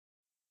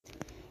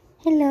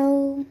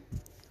Hello.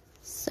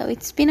 So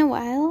it's been a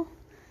while.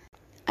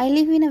 I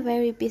live in a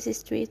very busy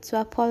street,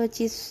 so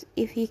apologies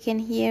if you can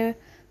hear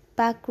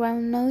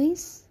background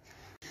noise.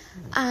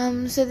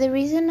 So the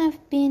reason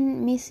I've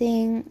been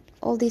missing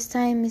all this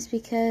time is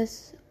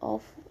because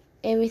of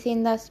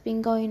everything that's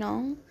been going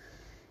on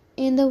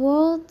in the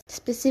world,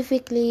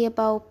 specifically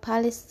about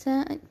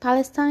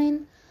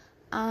Palestine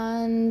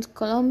and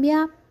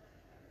Colombia.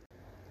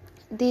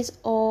 This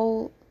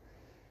all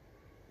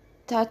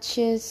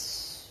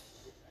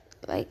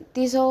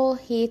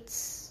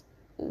hits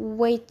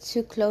way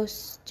too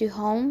close to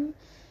home,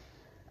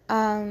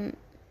 and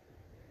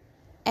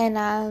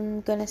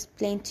I'm gonna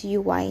explain to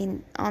you why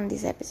on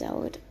this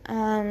episode.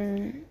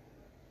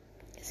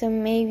 So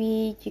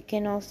maybe you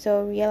can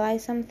also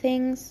realize some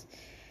things,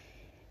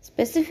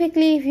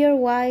 specifically if you're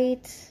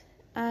white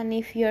and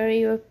if you're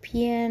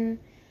European.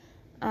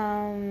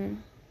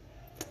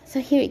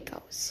 So here it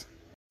goes.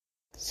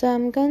 So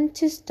I'm going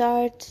to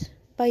start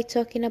by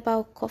talking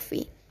about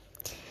coffee,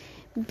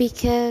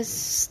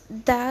 because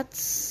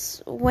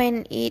that's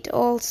when it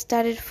all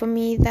started for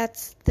me.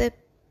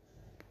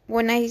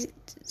 When I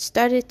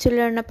started to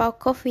learn about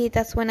coffee,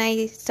 that's when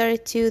I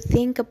started to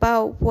think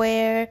about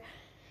where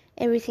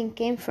everything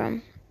came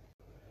from.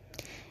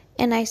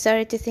 And I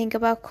started to think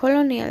about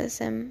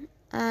colonialism.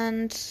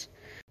 And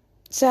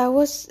so I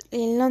was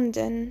in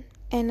London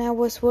and I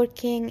was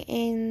working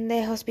in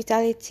the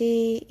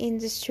hospitality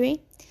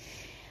industry.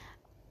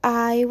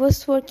 I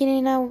was working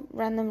in a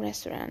random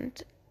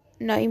restaurant,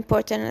 not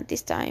important at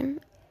this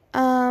time.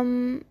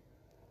 And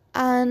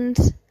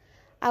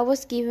I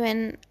was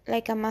given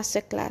like a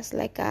masterclass,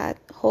 like a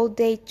whole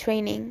day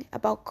training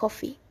about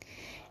coffee.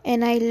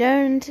 And I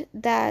learned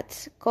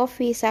that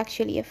coffee is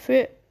actually a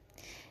fruit,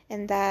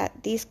 and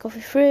that this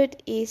coffee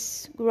fruit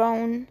is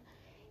grown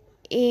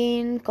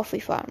in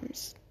coffee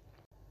farms.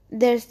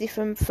 There's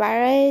different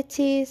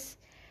varieties.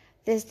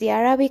 There's the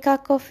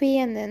Arabica coffee,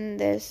 and then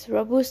there's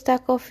Robusta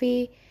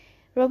coffee.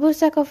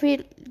 Robusta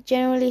coffee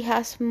generally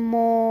has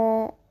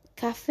more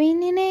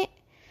caffeine in it,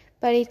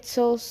 but it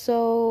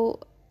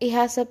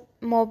has a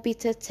more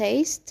bitter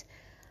taste.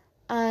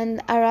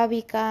 And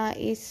Arabica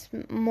is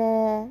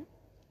more,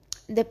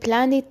 the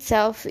plant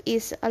itself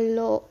is a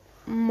lot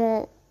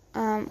more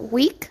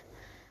weak,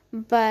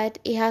 but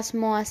it has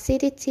more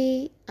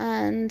acidity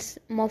and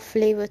more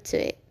flavor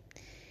to it.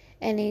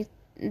 And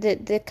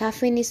the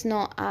caffeine is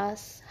not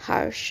as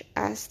harsh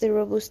as the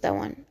Robusta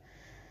one.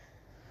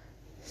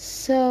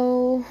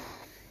 So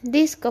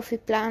these coffee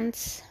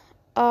plants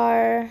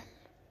are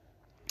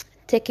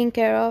taken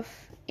care of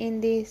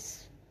in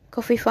these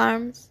coffee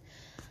farms,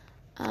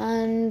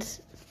 and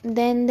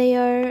then they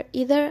are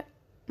either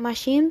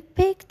machine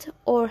picked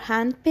or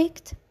hand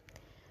picked.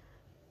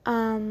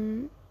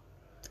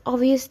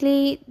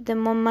 Obviously, the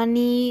more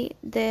money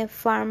the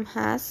farm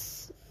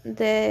has,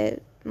 the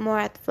more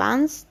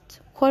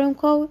advanced, quote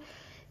unquote,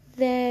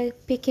 the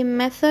picking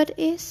method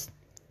is.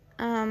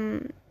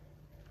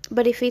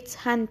 But if it's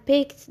hand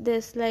picked,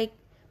 there's like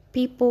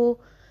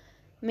people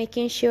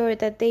making sure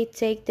that they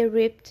take the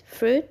ripped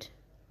fruit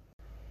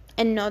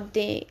and not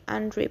the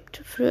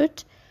unripped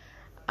fruit.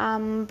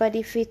 But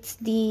if it's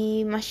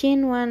the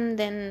machine one,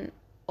 then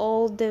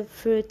all the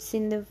fruits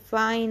in the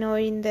vine or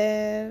in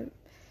the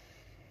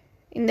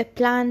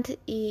plant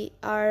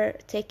are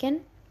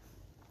taken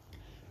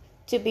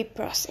to be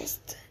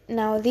processed.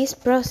 Now this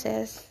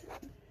process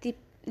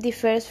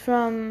differs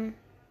from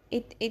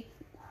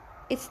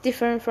it's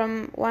different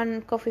from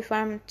one coffee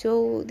farm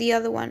to the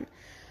other one,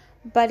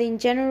 but in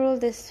general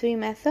there's three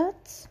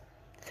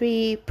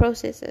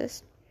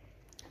processes.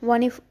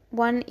 One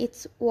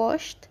it's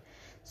washed,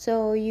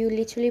 so you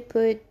literally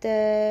put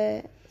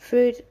the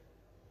fruit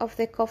of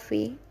the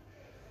coffee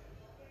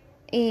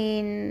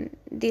in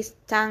these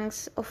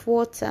tanks of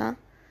water,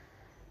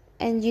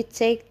 and you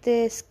take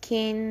the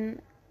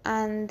skin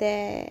and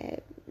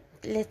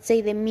let's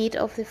say the meat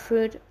of the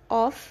fruit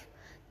off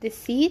the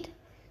seed,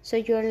 so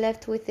you're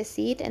left with the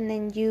seed, and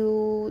then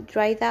you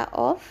dry that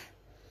off,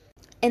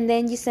 and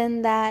then you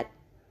send that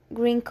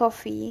green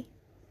coffee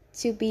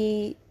to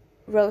be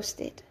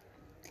roasted.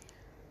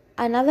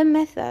 Another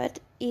method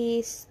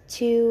is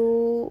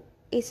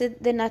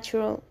the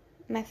natural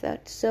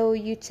method. So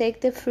you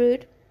take the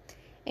fruit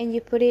and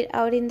you put it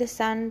out in the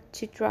sun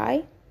to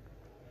dry,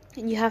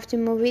 and you have to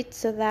move it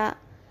so that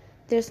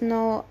there's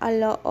not a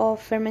lot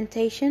of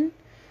fermentation,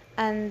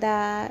 and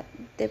that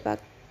the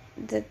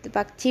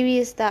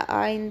bacteria that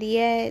are in the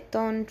air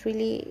don't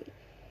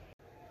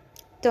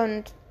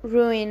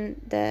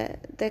ruin the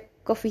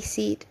coffee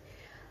seed.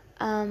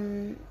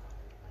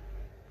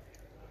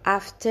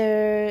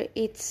 After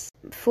it's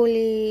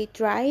fully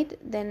dried,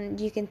 then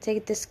you can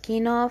take the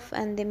skin off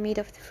and the meat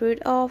of the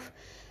fruit off,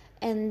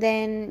 and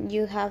then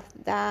you have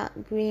that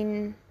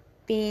green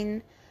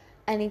bean,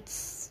 and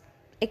it's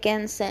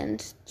again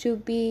sent to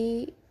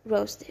be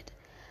roasted.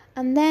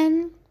 And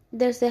then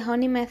there's the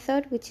honey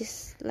method, which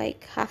is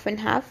like half and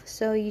half.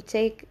 So you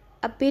take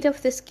a bit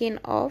of the skin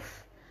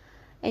off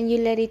and you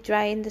let it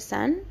dry in the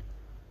sun,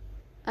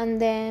 and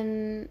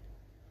then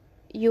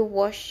you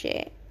wash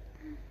it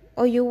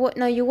or you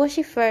wash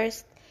it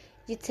first.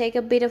 You take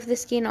a bit of the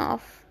skin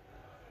off,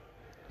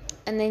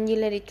 and then you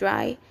let it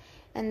dry,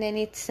 and then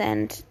it's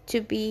sent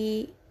to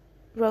be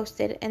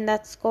roasted, and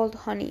that's called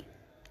honey,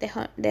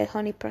 the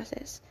honey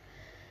process.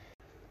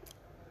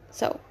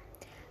 So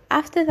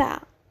after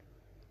that,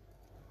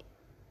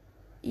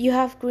 you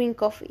have green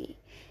coffee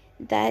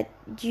that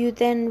you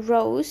then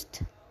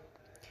roast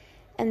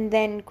and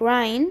then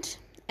grind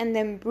and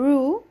then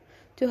brew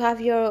to have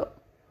your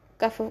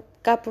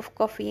cup of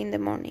coffee in the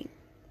morning.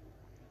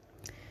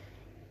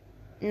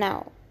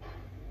 Now,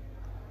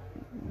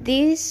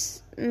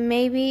 this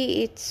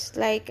maybe it's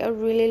like a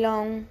really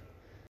long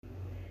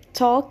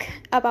talk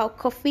about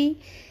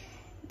coffee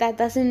that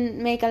doesn't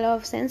make a lot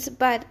of sense,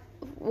 but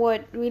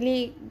what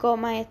really got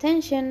my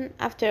attention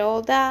after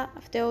all that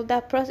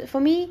process, for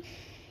me,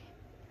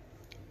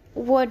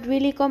 what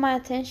really got my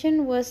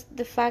attention was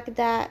the fact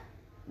that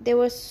there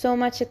was so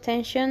much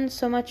attention,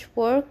 so much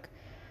work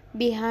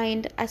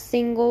behind a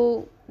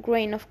single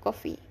grain of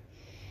coffee.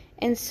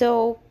 And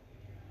so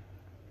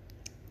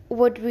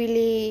what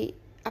really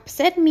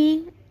upset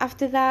me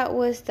after that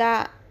was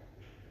that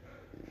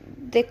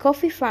the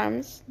coffee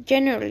farms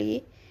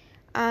generally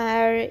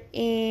are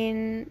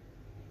in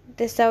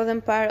the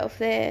southern part of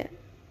the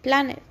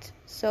planet.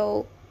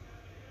 So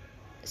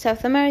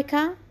South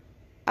America,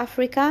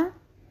 Africa,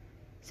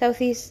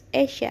 Southeast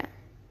Asia.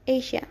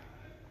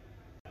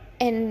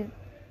 And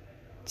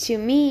to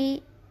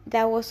me,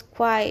 that was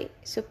quite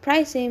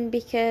surprising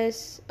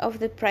because of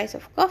the price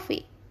of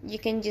coffee. You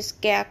can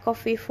just get a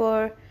coffee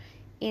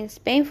in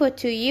Spain for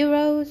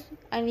 €2,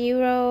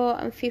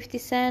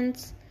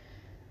 €1.50,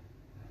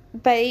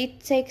 but it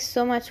takes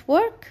so much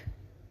work,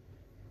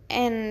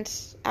 and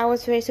I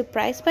was very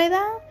surprised by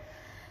that.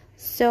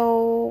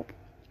 So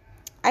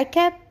I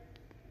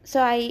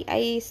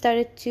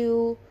started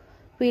to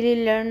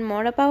really learn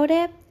more about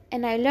it,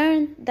 and I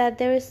learned that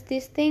there is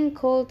this thing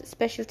called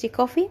specialty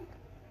coffee,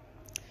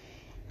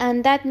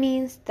 and that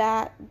means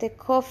that the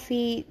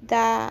coffee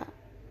that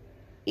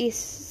is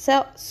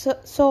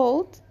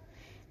sold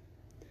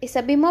is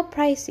a bit more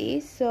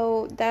pricey.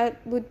 So that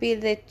would be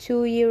the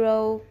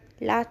 €2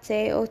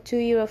 latte or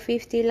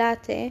 €2.50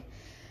 latte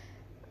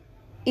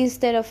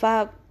instead of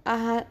like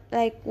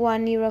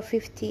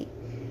 €1.50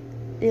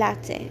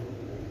 latte.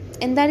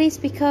 And that is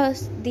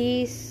because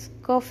this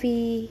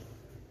coffee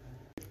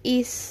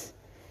is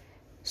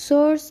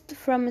sourced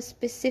from a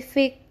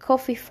specific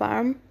coffee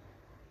farm,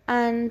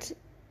 and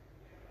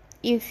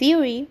in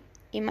theory,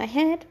 in my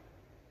head,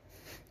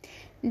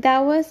 that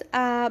was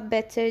a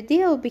better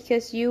deal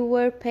because you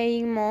were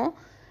paying more,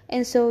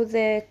 and so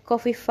the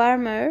coffee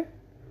farmer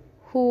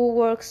who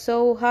works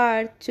so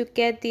hard to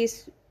get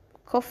this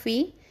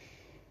coffee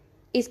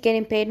is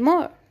getting paid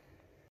more.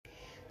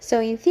 So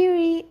in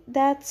theory,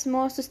 that's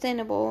more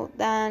sustainable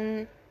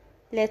than,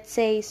 let's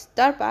say,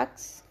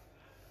 Starbucks.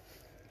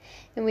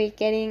 And we're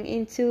getting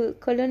into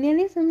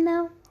colonialism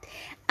now.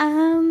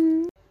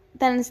 Than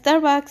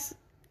Starbucks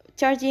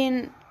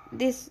charging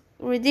this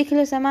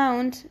ridiculous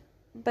amount,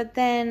 but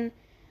then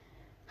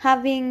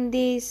having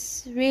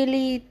this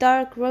really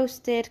dark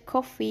roasted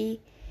coffee,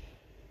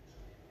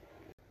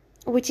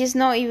 which is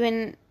not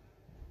even,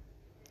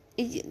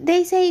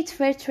 they say it's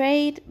fair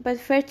trade, but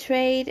fair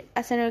trade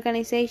as an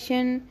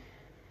organization,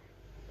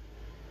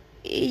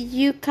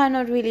 you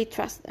cannot really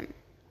trust them.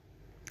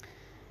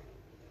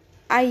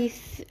 I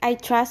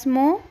trust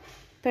more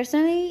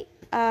personally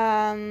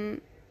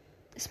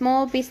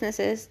small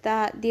businesses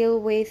that deal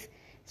with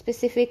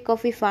specific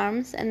coffee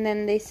farms, and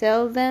then they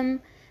sell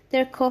them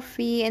their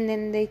coffee, and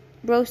then they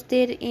roast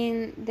it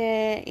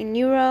in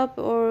Europe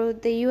or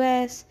the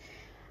US,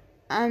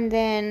 and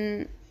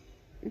then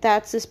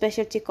that's a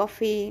specialty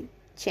coffee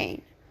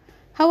chain.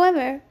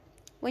 However,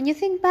 when you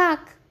think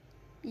back,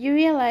 you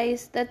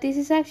realize that this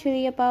is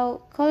actually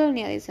about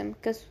colonialism,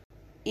 because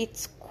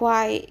it's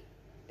quite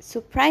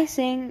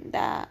surprising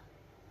that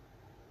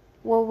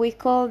what we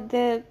call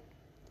the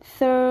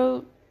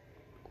third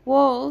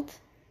world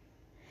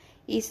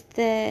is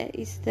the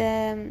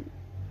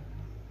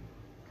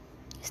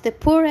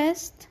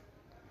poorest,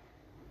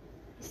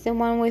 it's the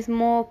one with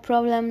more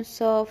problems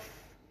of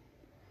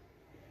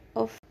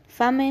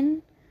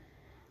famine,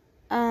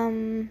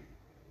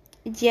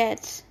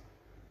 yet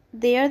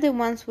they are the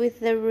ones with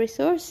the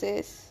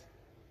resources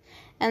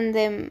and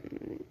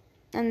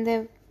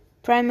the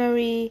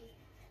primary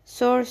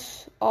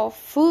source of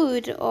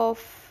food, of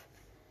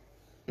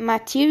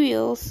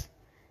materials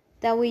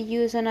that we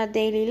use on a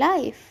daily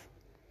life.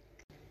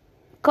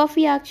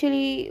 Coffee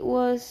actually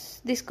was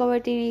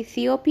discovered in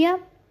Ethiopia.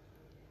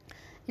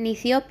 In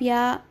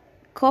Ethiopia,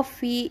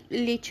 coffee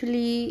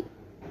literally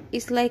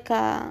is like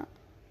a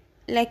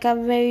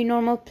very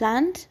normal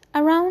plant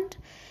around,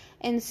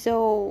 and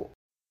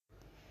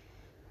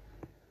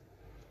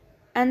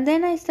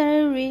then I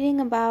started reading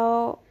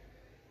about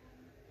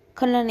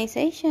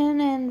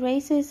colonization and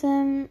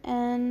racism,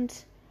 and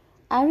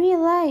I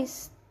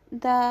realized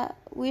that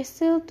we're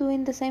still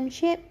doing the same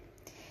shit.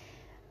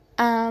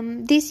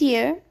 This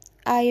year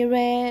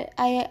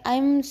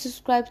I'm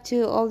subscribed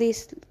to all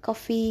these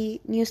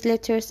coffee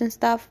newsletters and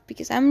stuff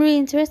because I'm really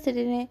interested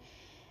in it.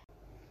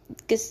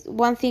 Because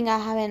one thing I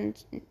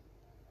haven't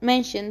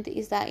mentioned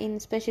is that in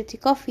specialty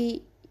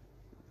coffee,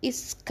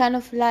 it's kind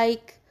of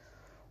like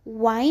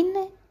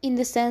wine in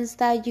the sense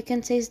that you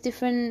can taste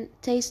different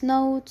taste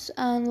notes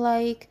and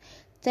like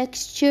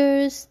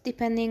textures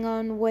depending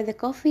on where the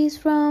coffee is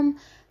from,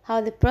 how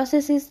the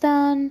process is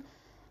done,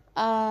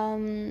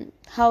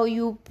 how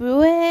you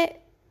brew it.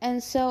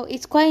 And so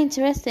it's quite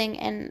interesting,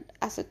 and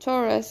as a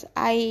Taurus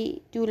I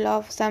do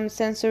love some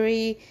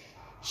sensory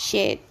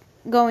shit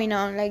going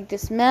on, like the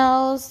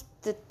smells,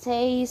 the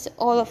taste,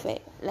 all of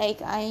it.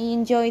 Like I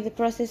enjoy the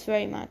process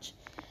very much.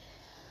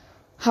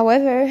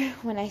 However,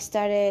 when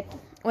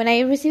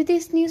I received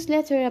this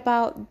newsletter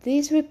about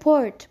this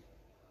report,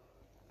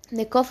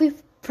 the coffee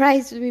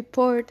price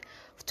report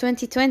of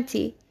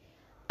 2020,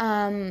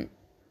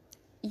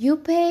 you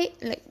pay,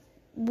 like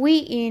we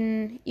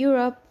in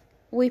Europe,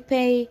 we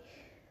pay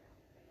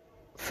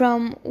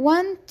from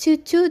 $1 to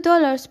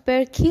 $2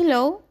 per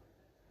kilo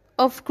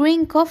of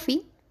green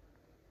coffee,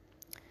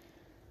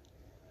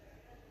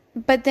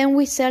 but then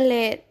we sell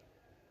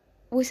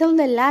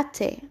the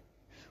latte,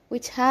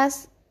 which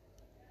has,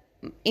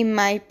 in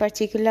my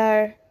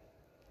particular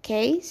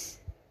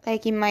case,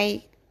 like in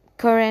my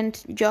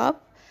current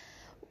job,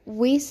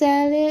 we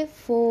sell it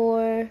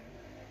for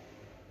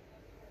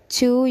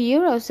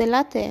 €2 a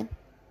latte.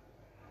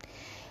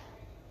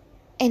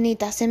 And it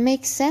doesn't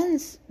make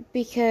sense,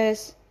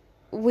 because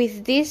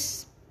with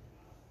this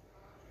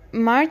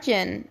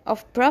margin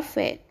of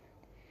profit,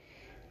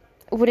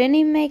 wouldn't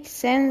it make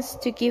sense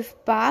to give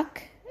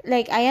back?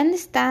 Like, I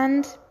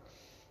understand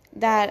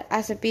that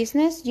as a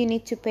business you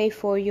need to pay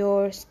for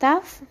your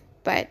staff,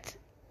 but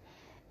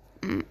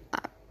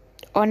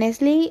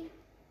honestly,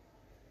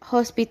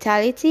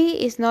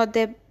 hospitality is not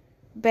the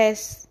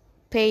best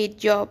paid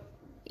job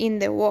in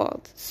the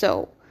world.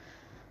 So,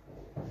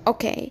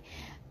 okay,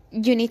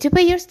 you need to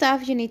pay your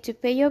staff, you need to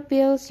pay your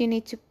bills, you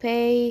need to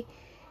pay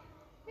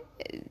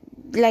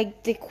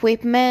like the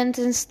equipment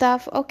and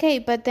stuff. Okay,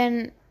 but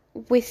then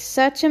with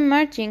such a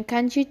margin,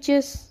 can't you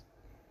just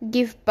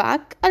give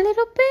back a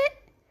little bit?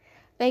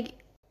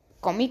 Like,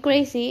 call me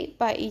crazy,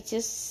 but it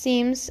just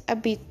seems a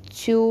bit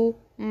too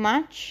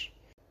much.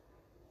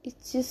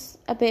 It's just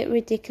a bit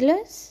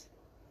ridiculous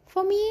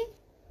for me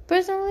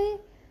personally.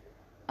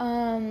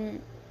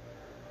 And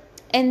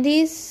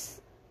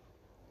this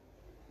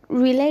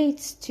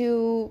relates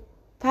to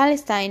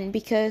Palestine,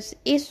 because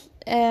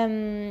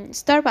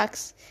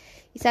Starbucks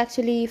is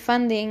actually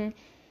funding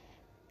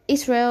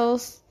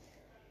Israel's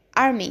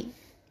army.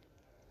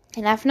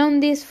 And I've known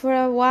this for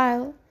a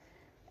while,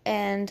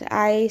 and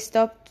I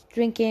stopped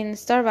drinking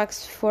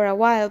Starbucks for a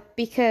while,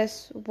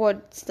 because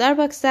what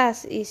Starbucks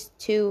does is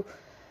to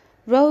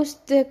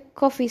roast the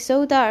coffee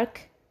so dark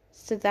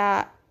so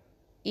that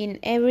in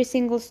every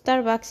single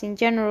Starbucks in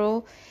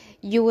general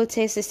you will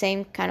taste the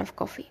same kind of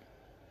coffee.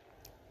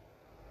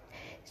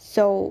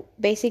 So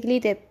basically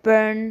they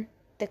burn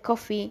the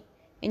coffee,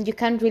 and you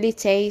can't really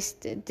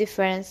taste the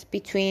difference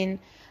between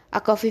a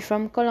coffee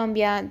from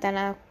Colombia than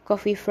a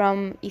coffee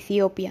from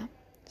Ethiopia.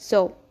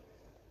 So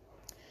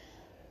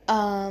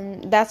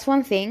that's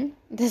one thing.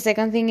 The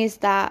second thing is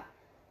that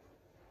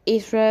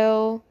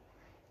Israel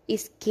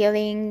is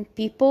killing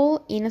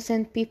people,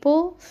 innocent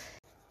people.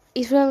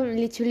 Israel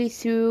literally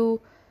threw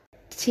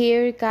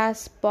tear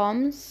gas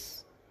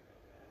bombs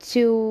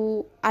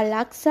to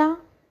Al-Aqsa,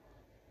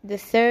 the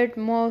third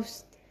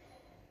most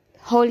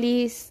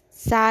holy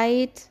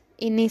site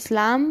in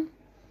Islam,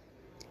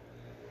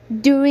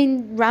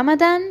 during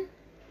Ramadan.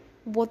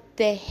 What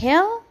the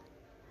hell?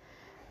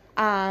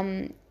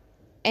 And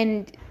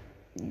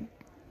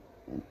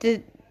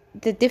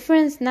the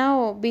difference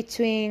now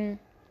between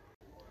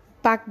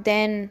back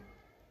then,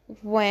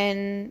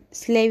 when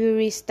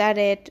slavery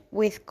started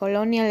with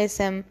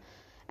colonialism,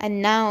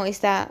 and now, is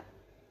that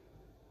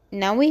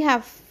now we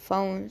have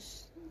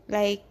phones.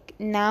 Like,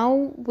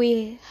 now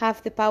we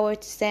have the power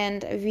to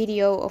send a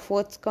video of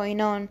what's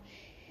going on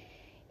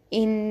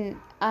in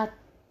a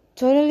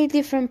totally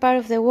different part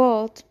of the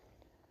world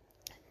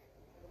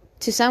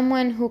to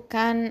someone who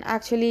can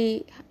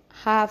actually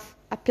have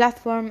a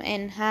platform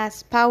and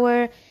has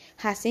power,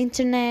 has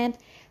internet,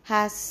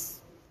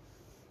 has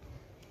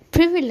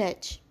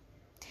privilege.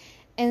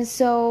 And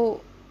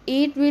so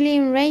it really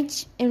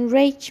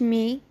enraged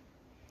me,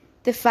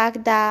 the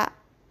fact that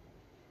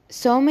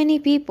so many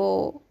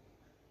people,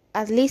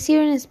 at least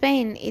here in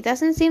Spain, it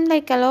doesn't seem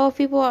like a lot of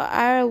people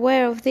are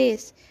aware of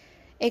this,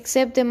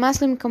 except the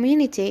Muslim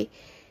community,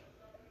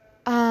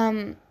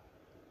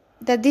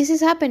 that this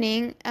is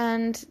happening,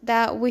 and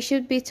that we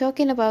should be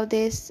talking about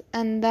this,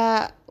 and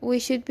that we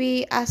should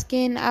be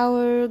asking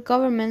our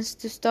governments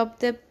to stop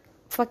the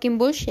fucking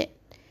bullshit.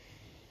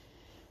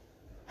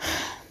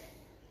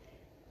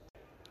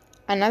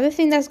 Another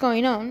thing that's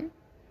going on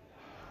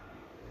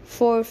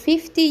for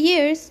 50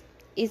 years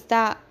is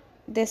that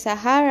the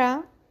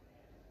Sahara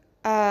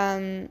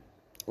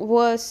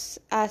was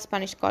a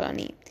Spanish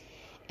colony,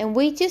 and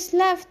we just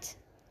left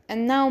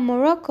And now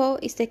Morocco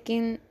is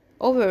taking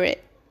over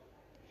it.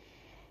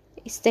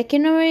 It's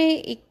taking over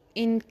it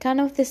in kind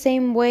of the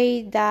same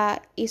way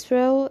that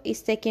Israel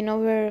is taking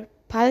over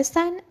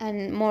Palestine,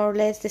 and more or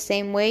less the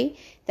same way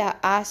that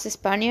us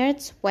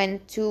Spaniards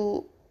went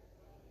to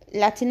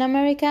Latin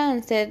America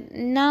and said,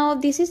 now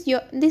this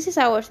is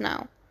ours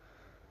now.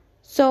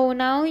 So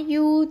now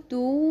you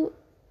do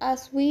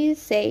as we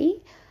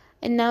say,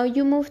 and now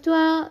you move to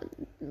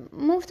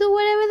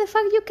wherever the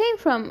fuck you came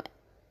from.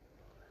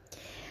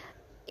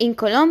 In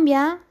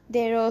Colombia,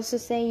 they're also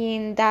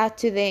saying that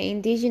to the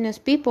indigenous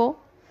people,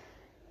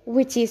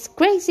 which is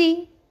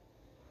crazy,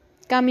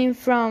 coming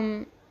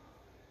from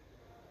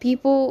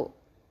people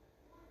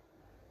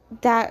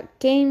that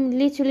came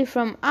literally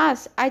from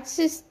us. I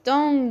just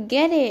don't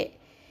get it.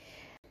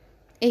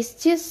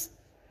 It's just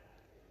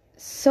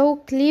so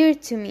clear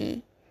to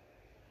me.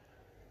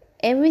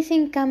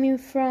 Everything coming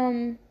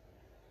from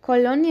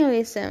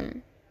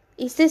colonialism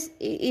is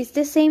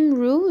the same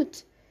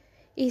root.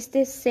 It's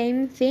the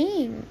same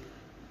thing.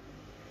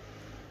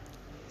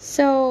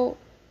 So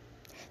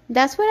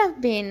that's what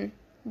I've been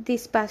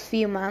these past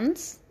few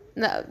months,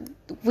 no,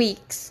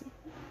 weeks,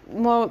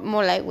 more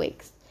like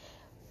weeks.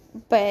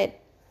 But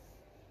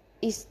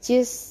it's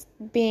just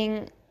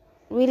been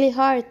really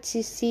hard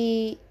to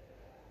see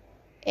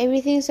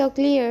everything so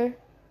clear,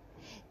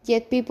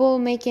 yet people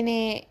making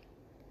it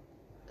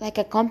like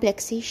a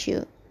complex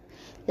issue,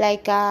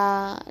 like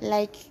a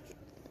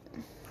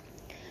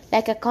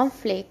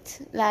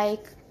conflict.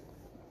 Like,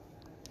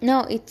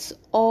 no, it's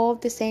all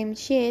the same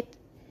shit,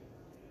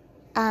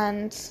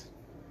 and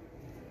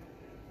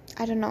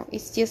I don't know.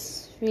 It's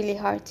just really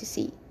hard to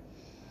see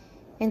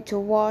and to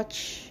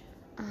watch.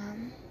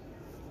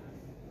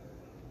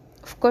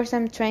 Of course,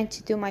 I'm trying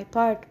to do my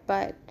part,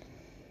 but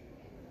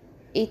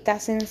it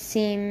doesn't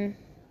seem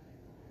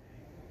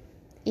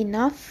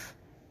enough.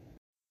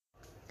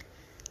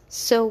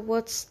 So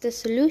what's the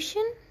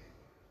solution?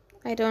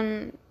 I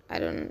don't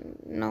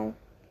know.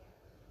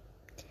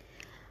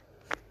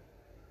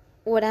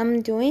 What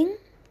I'm doing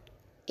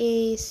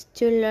is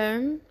to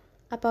learn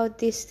about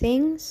these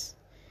things,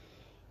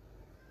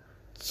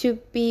 to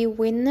be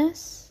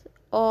witness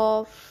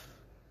of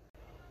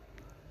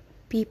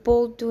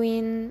people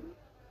doing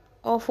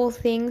awful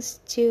things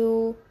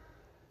to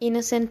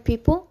innocent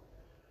people.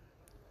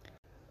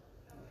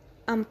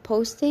 I'm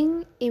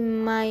posting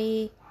in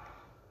my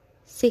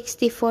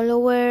 60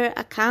 follower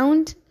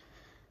account.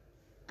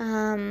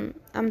 I'm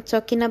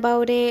talking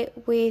about it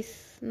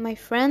with my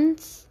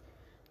friends,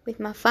 with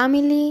my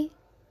family.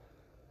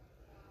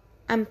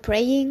 I'm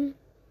praying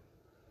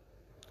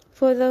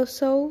for those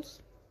souls.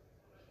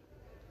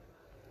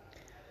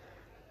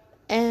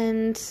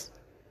 And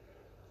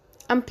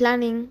I'm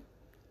planning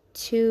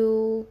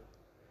to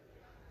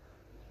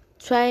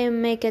try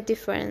and make a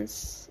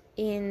difference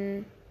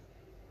in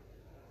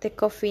the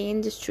coffee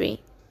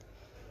industry.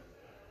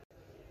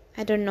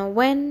 I don't know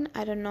when,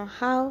 I don't know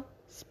how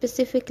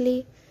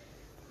specifically,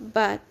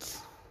 but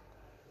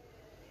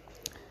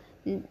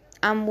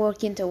I'm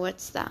working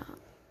towards that.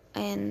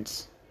 And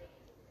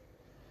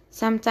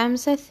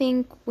sometimes I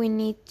think we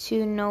need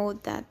to know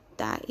that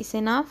that is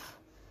enough.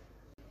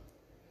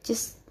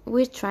 Just,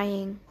 we're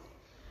trying.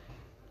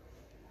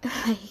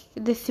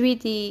 The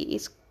 3D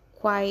is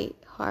quite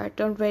hard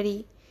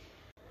already.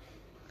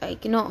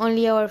 Like, not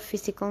only our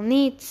physical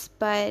needs,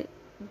 but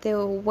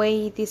the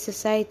way this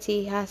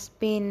society has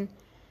been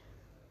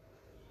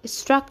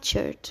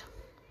structured,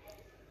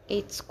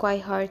 it's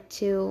quite hard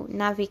to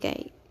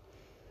navigate.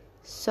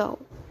 So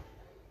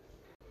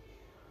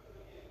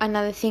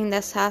another thing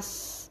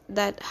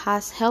that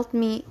has helped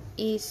me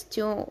is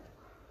to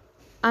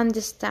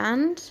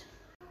understand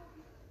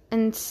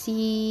and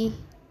see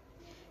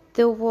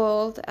the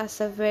world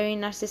as a very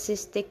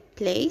narcissistic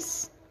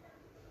place,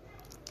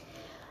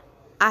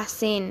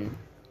 as in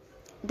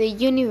the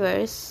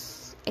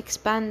universe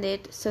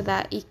expanded so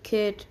that it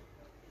could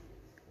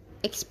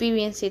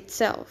experience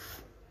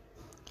itself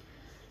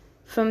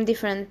from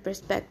different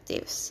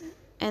perspectives,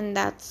 and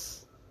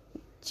that's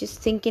just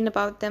thinking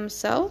about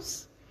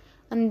themselves,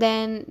 and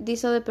then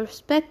these other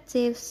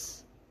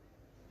perspectives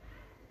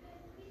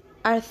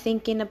are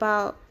thinking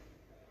about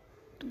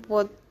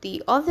what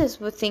the others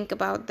would think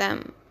about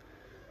them.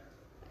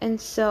 And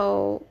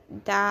so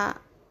that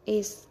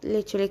is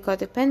literally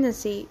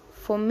codependency.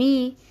 For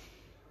me,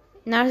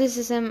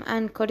 narcissism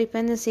and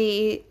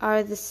codependency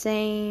are the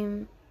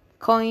same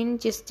coin,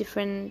 just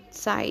different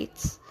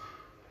sides.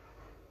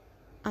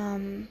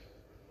 And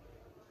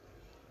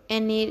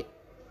it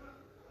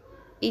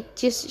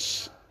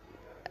just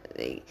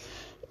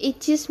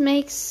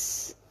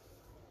makes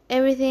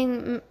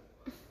everything,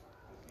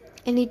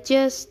 and it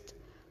just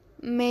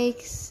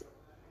makes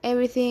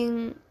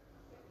everything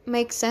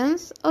make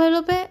sense a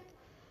little bit.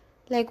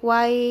 Like,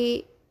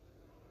 why,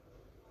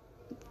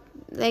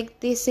 like,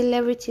 these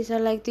celebrities are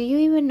like, do you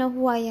even know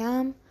who I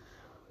am?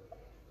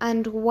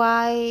 And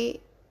why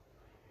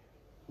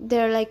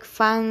they're like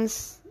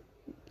fans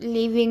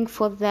living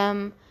for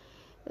them.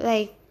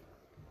 Like,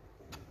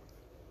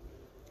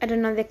 I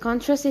don't know, the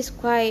contrast is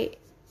quite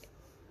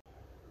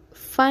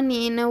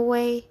funny in a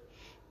way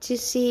to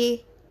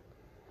see.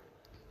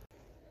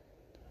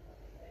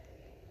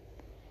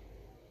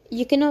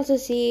 You can also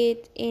see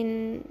it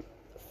in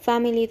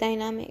family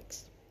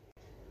dynamics,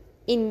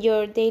 in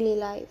your daily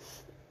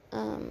life.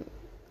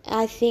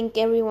 I think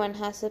everyone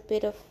has a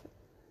bit of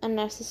a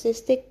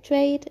narcissistic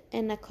trait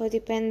and a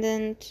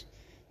codependent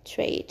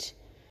trait.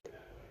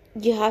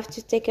 You have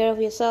to take care of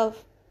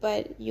yourself,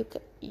 but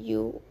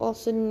you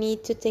also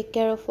need to take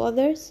care of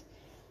others,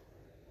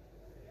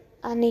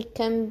 and it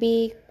can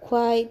be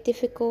quite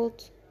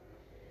difficult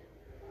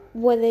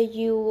whether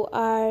you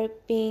are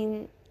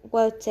being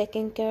well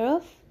taken care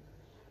of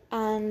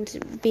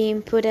and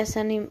being put as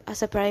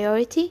a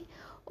priority,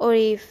 or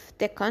if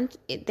the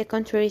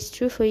contrary is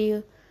true for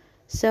you.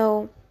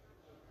 So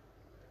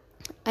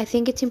I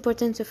think it's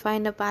important to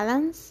find a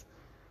balance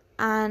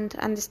and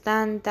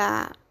understand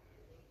that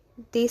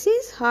this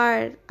is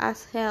hard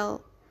as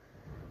hell.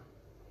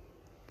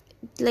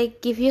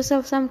 Like, give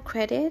yourself some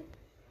credit.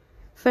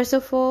 First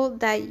of all,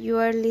 that you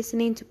are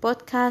listening to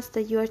podcasts,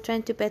 that you are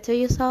trying to better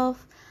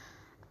yourself,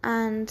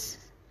 and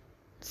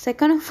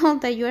second of all,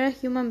 that you are a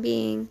human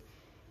being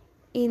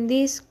in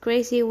this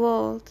crazy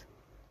world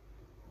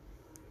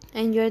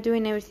and you are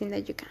doing everything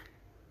that you can.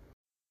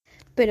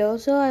 But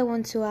also, I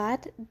want to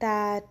add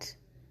that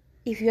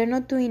if you're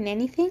not doing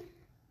anything,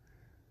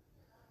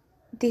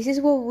 this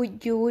is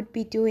what you would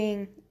be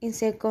doing in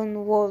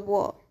Second World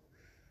War.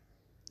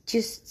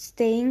 Just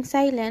staying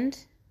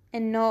silent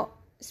and not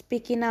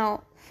speaking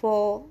out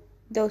for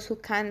those who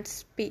can't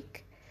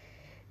speak.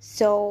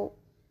 So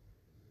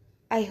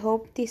I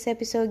hope this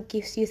episode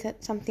gives you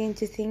something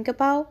to think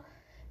about,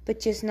 but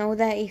just know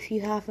that if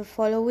you have a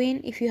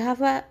following, if you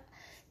have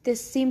the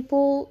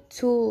simple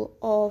tool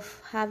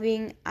of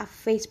having a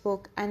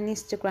Facebook, an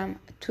Instagram,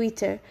 a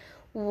Twitter,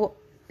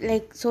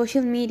 like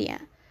social media,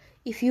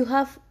 if you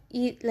have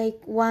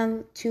like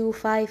 1, 2,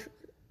 5,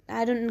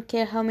 I don't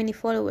care how many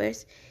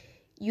followers,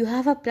 you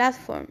have a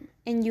platform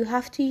and you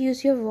have to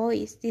use your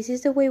voice. This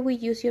is the way we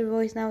use your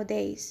voice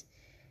nowadays.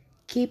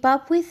 Keep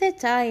up with the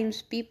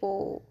times,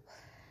 people.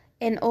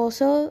 And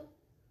also,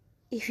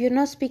 if you're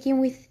not speaking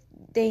with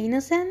the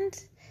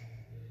innocent,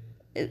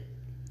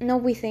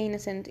 not with the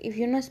innocent, if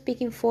you're not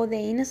speaking for the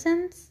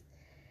innocents,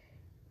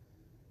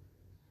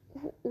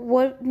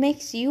 what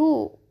makes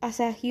you as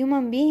a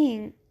human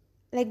being?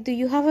 Like, do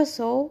you have a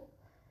soul?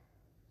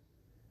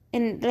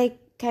 And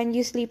like, can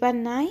you sleep at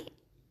night?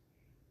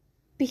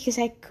 Because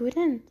I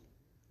couldn't.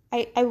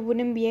 I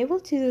wouldn't be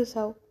able to do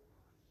so.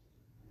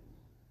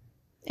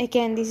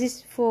 Again, this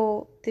is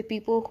for the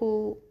people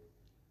who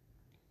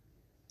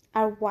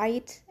are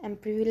white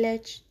and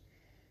privileged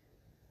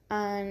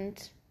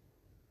and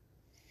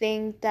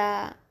think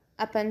that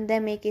a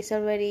pandemic is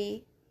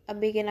already a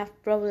big enough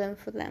problem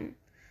for them.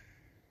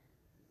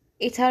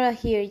 It's harder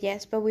here,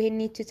 yes, but we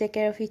need to take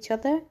care of each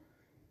other.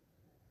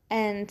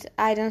 And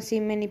I don't see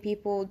many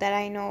people that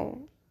I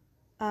know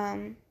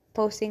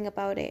posting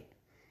about it.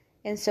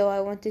 And so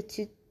I wanted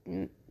to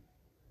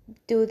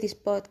do this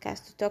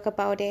podcast to talk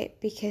about it,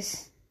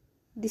 because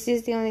this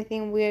is the only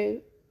thing we're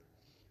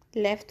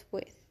left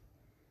with.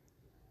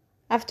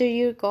 After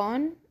you're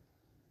gone,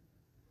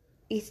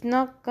 it's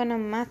not gonna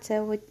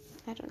matter what,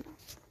 I don't know.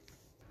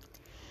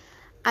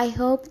 I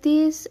hope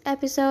this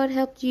episode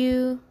helped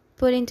you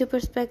put into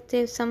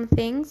perspective some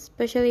things,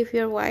 especially if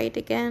you're white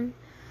again.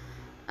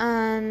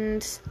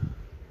 And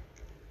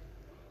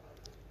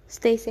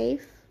stay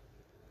safe.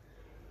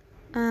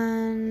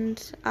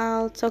 And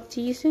I'll talk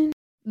to you soon.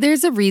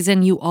 There's a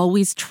reason you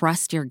always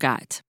trust your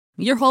gut.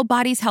 Your whole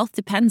body's health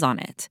depends on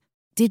it.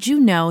 Did you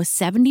know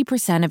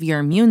 70% of your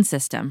immune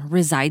system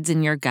resides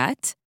in your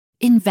gut?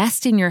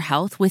 Invest in your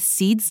health with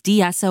Seed's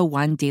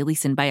DS-01 Daily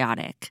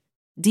Symbiotic.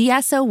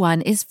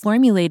 DS-01 is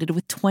formulated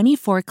with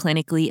 24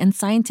 clinically and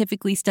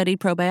scientifically studied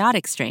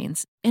probiotic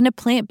strains and a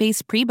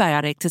plant-based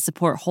prebiotic to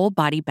support whole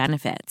body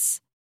benefits.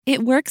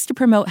 It works to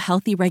promote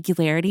healthy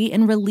regularity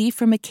and relief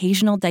from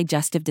occasional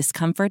digestive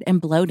discomfort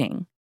and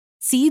bloating.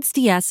 Seed's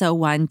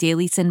DS-01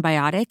 Daily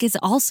Symbiotic is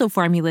also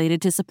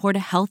formulated to support a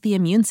healthy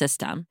immune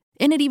system,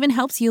 and it even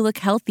helps you look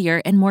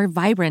healthier and more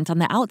vibrant on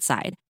the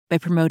outside by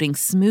promoting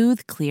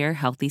smooth, clear,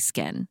 healthy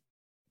skin.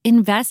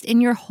 Invest in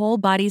your whole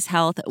body's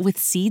health with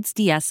Seed's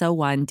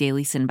DS-01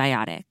 Daily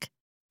Symbiotic.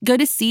 Go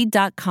to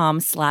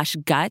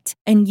seed.com/gut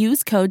and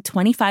use code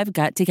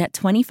 25GUT to get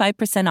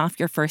 25% off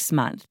your first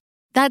month.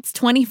 That's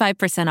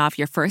 25% off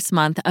your first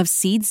month of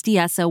Seed's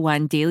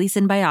DS-01 Daily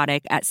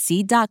Symbiotic at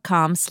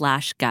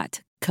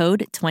seed.com/gut.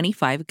 Code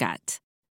 25GUT.